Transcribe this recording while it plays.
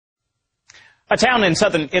A town in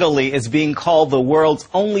southern Italy is being called the world's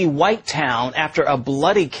only white town after a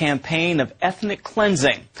bloody campaign of ethnic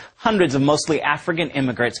cleansing. Hundreds of mostly African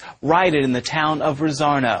immigrants rioted in the town of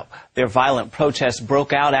Rosarno. Their violent protests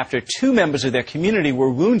broke out after 2 members of their community were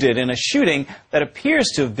wounded in a shooting that appears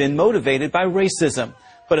to have been motivated by racism.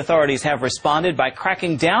 But authorities have responded by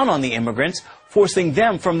cracking down on the immigrants, forcing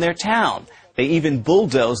them from their town. They even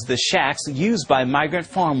bulldozed the shacks used by migrant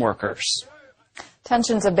farm workers.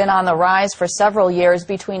 Tensions have been on the rise for several years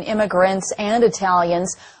between immigrants and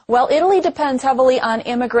Italians. While Italy depends heavily on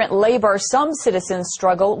immigrant labor, some citizens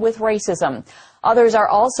struggle with racism. Others are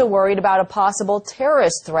also worried about a possible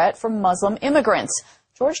terrorist threat from Muslim immigrants.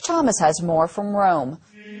 George Thomas has more from Rome.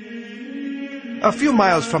 A few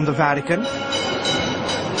miles from the Vatican,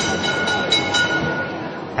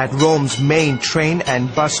 at Rome's main train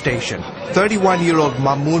and bus station, 31-year-old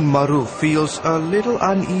Mamoun Maruf feels a little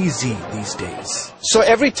uneasy these days. So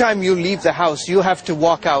every time you leave the house, you have to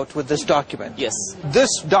walk out with this document? Yes.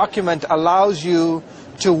 This document allows you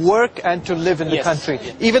to work and to live in the country,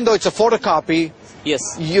 even though it's a photocopy? Yes.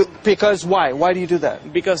 Because why? Why do you do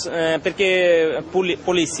that? Because Because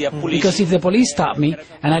if the police stopped me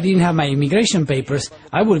and I didn't have my immigration papers,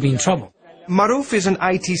 I would be in trouble. Maruf is an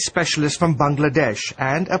IT specialist from Bangladesh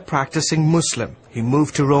and a practicing Muslim. He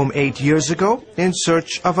moved to Rome 8 years ago in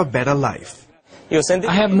search of a better life.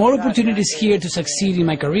 I have more opportunities here to succeed in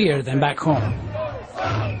my career than back home.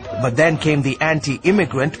 But then came the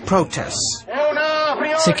anti-immigrant protests.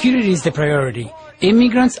 Security is the priority.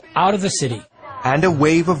 Immigrants out of the city. And a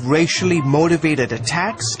wave of racially motivated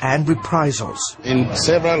attacks and reprisals. In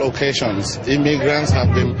several occasions, immigrants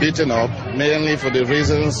have been beaten up, mainly for the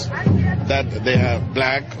reasons that they are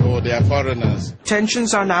black or they are foreigners.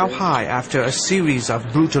 Tensions are now high after a series of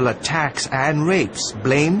brutal attacks and rapes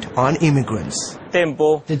blamed on immigrants.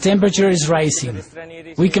 The temperature is rising.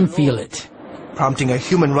 We can feel it. Prompting a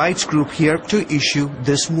human rights group here to issue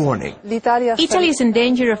this warning. Italy is in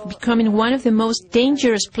danger of becoming one of the most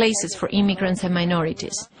dangerous places for immigrants and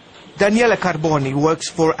minorities. Daniela Carboni works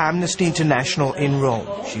for Amnesty International in Rome.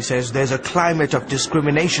 She says there's a climate of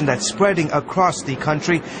discrimination that's spreading across the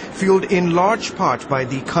country, fueled in large part by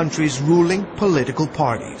the country's ruling political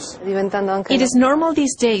parties. It is normal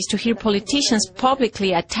these days to hear politicians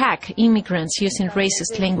publicly attack immigrants using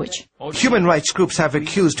racist language. Human rights groups have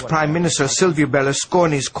accused Prime Minister Silvio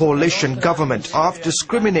Berlusconi's coalition government of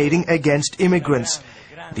discriminating against immigrants.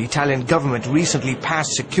 The Italian government recently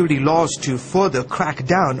passed security laws to further crack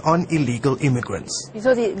down on illegal immigrants.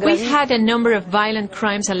 We've had a number of violent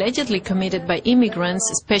crimes allegedly committed by immigrants,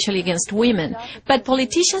 especially against women. But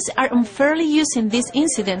politicians are unfairly using these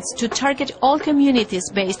incidents to target all communities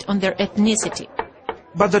based on their ethnicity.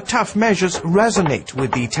 But the tough measures resonate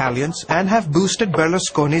with the Italians and have boosted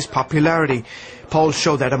Berlusconi's popularity. Polls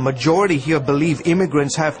show that a majority here believe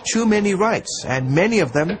immigrants have too many rights and many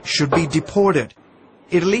of them should be deported.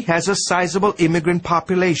 Italy has a sizable immigrant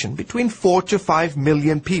population, between 4 to 5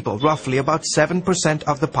 million people, roughly about 7%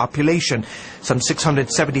 of the population. Some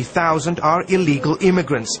 670,000 are illegal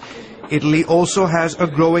immigrants. Italy also has a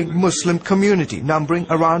growing Muslim community, numbering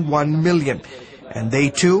around 1 million. And they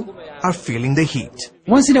too are feeling the heat.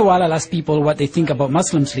 Once in a while I'll ask people what they think about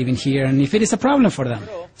Muslims living here and if it is a problem for them.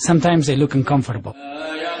 Sometimes they look uncomfortable.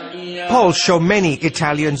 Polls show many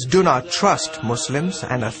Italians do not trust Muslims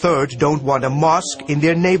and a third don't want a mosque in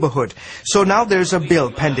their neighborhood. So now there's a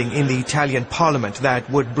bill pending in the Italian parliament that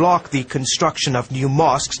would block the construction of new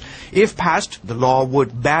mosques. If passed, the law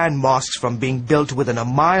would ban mosques from being built within a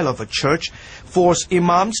mile of a church, force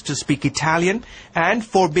imams to speak Italian, and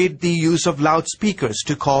forbid the use of loudspeakers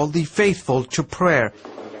to call the faithful to prayer.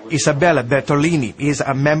 Isabella Bertolini is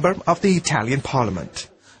a member of the Italian parliament.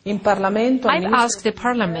 I've asked the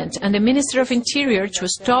Parliament and the Minister of Interior to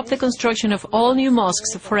stop the construction of all new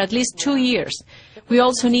mosques for at least 2 years. We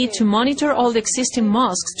also need to monitor all the existing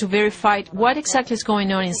mosques to verify what exactly is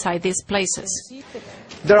going on inside these places.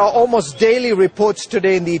 There are almost daily reports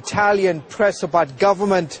today in the Italian press about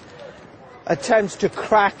government attempts to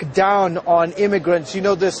crack down on immigrants. You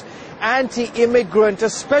know, this anti-immigrant,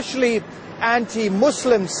 especially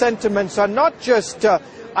anti-Muslim sentiments are not just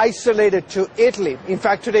isolated to Italy. In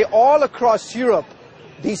fact, today all across Europe,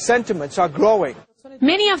 these sentiments are growing.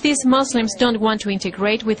 Many of these Muslims don't want to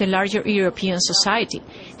integrate with the larger European society.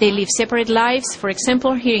 They live separate lives. For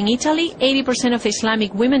example, here in Italy, 80% of the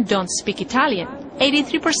Islamic women don't speak Italian.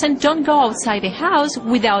 83% don't go outside the house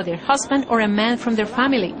without their husband or a man from their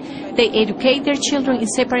family. They educate their children in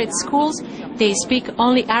separate schools. They speak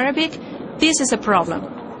only Arabic. This is a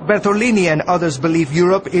problem. Bertolini and others believe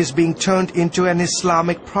Europe is being turned into an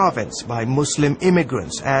Islamic province by Muslim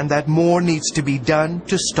immigrants and that more needs to be done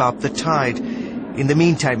to stop the tide. In the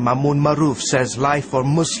meantime, Mamoun Maruf says life for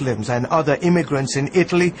Muslims and other immigrants in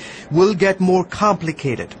Italy will get more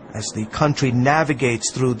complicated as the country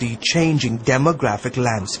navigates through the changing demographic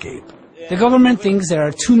landscape. The government thinks there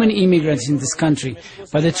are too many immigrants in this country,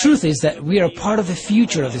 but the truth is that we are part of the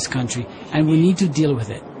future of this country and we need to deal with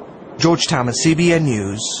it. George Thomas, CBN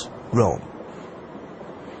News, Rome.